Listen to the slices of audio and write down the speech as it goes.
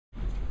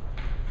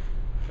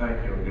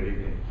Thank you and good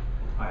evening.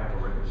 I have a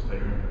written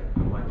statement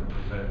that I'd like to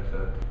present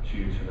to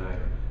you tonight.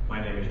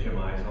 My name is Jim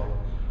Eisel.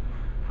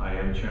 I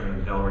am Chairman of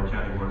the Delaware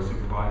County Board of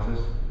Supervisors,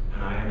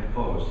 and I am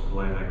opposed to the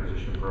land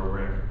acquisition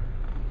program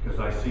because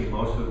I see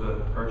most of the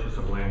purchase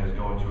of land is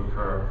going to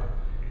occur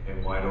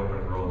in wide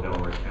open rural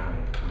Delaware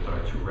County with our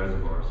two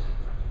reservoirs.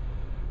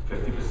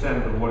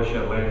 50% of the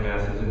watershed land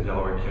mass is in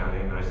Delaware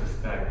County, and I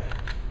suspect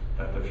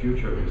that the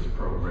future of this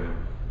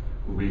program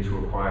will be to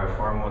acquire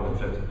far more than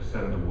 50%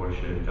 of the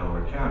watershed in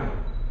Delaware County.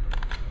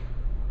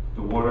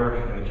 The water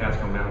in the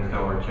Catskill Mountains,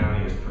 Delaware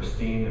County is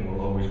pristine and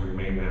will always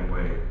remain that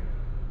way.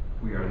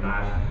 We are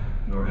not,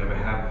 nor ever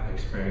have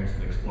experienced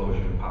an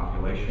explosion in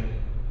population.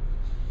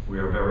 We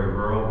are very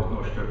rural with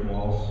no strip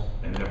malls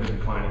and ever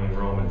declining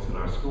enrollments in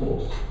our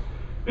schools.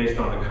 Based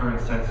on the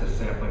current census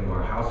sampling of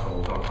our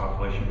households, our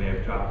population may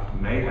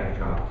have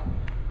dropped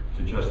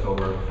to just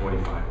over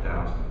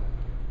 45,000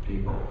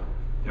 people.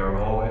 There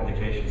are all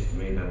indications to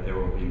me that there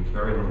will be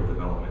very little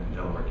development in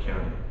Delaware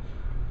County.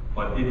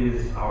 But it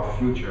is our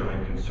future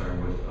I'm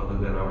concerned with, other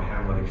than our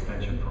Hamlet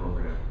Extension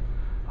Program.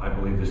 I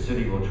believe the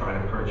city will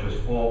try to purchase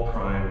all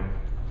prime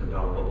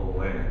developable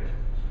land.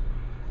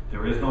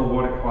 There is no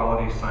water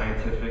quality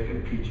scientific,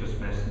 and Pete just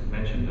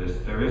mentioned this,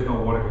 there is no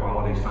water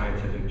quality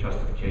scientific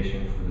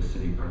justification for the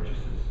city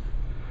purchases.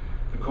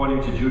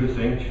 According to Judith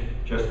Inc.,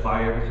 just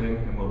buy everything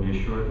and we'll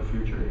be assured the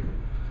future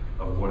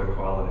of water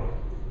quality.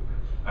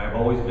 I have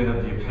always been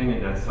of the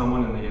opinion that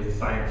someone in the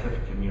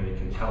scientific community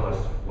can tell us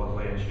what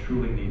lands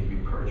truly need to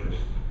be purchased.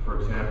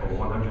 For example,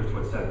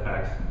 100-foot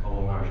setbacks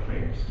along our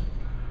streams.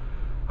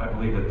 I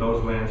believe that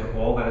those lands are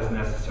all that is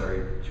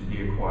necessary to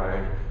be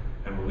acquired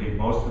and will leave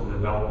most of the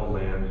developable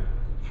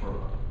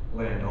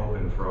land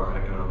open for our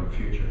economic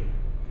future.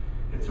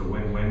 It's a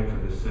win-win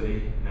for the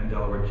city and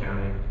Delaware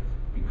County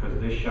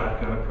because this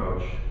shotgun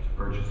approach to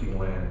purchasing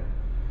land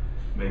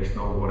makes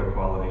no water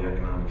quality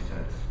economic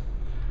sense.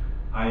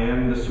 I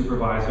am the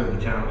supervisor of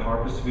the town of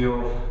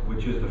Harpersfield,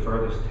 which is the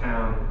furthest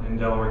town in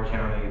Delaware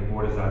County. It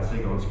borders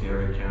Otsego and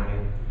Scary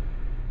County.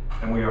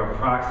 And we are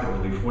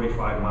approximately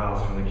 45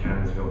 miles from the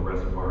Cannonsville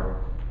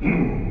Reservoir.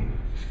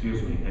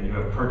 Excuse me, and you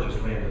have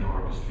purchased land in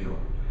Harpersfield.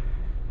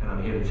 And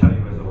I'm here to tell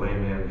you as a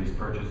layman, these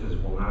purchases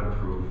will not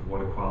improve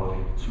water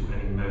quality to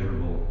any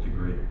measurable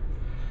degree.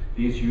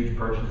 These huge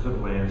purchases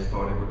of land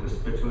started with the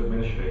Spitzler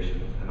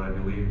administration, and I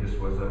believe this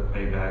was a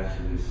payback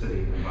to the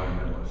city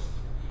environmentalists.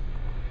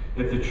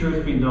 If the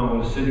truth be known,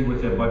 the city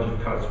with their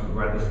budget cuts would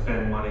rather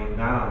spend money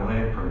not on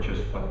land purchase,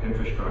 but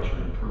infrastructure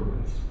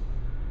improvements.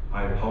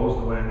 I oppose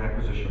the land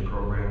acquisition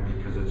program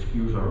because it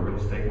skews our real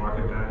estate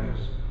market values,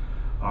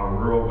 our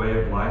rural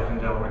way of life in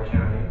Delaware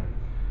County,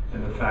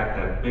 and the fact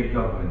that big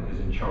government is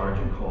in charge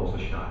and calls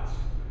the shots.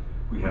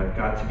 We have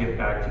got to get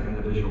back to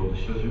individual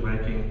decision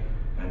making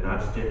and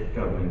not state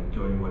government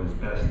doing what is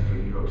best for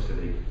New York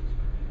City,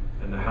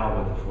 and the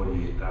hell with the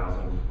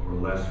 48,000 or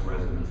less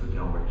residents of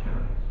Delaware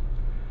County.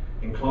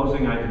 In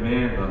closing, I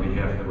demand on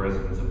behalf of the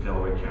residents of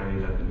Delaware County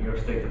that the New York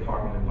State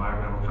Department of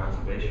Environmental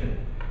Conservation,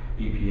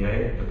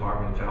 EPA,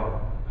 Department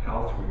of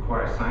Health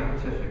require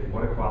scientific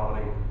water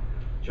quality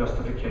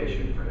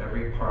justification for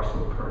every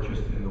parcel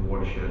purchased in the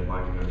watershed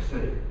by New York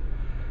City.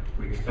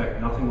 We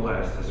expect nothing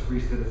less as free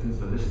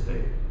citizens of this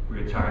state. We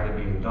are tired of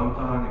being dumped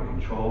on and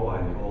controlled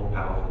by the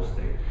all-powerful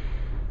state.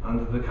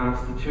 Under the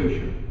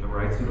Constitution, the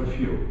rights of a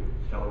few,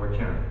 Delaware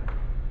County,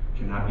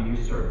 cannot be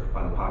usurped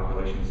by the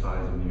population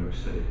size of New York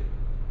City.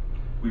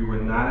 We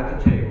were not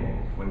at the table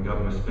when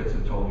Governor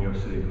Spitzer told New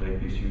York City to make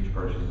these huge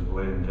purchases of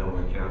land in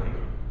Delaware County,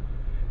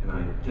 and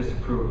I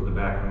disapprove of the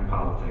backroom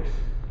politics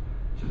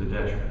to the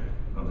detriment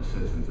of the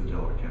citizens of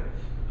Delaware County.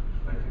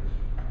 Thank you.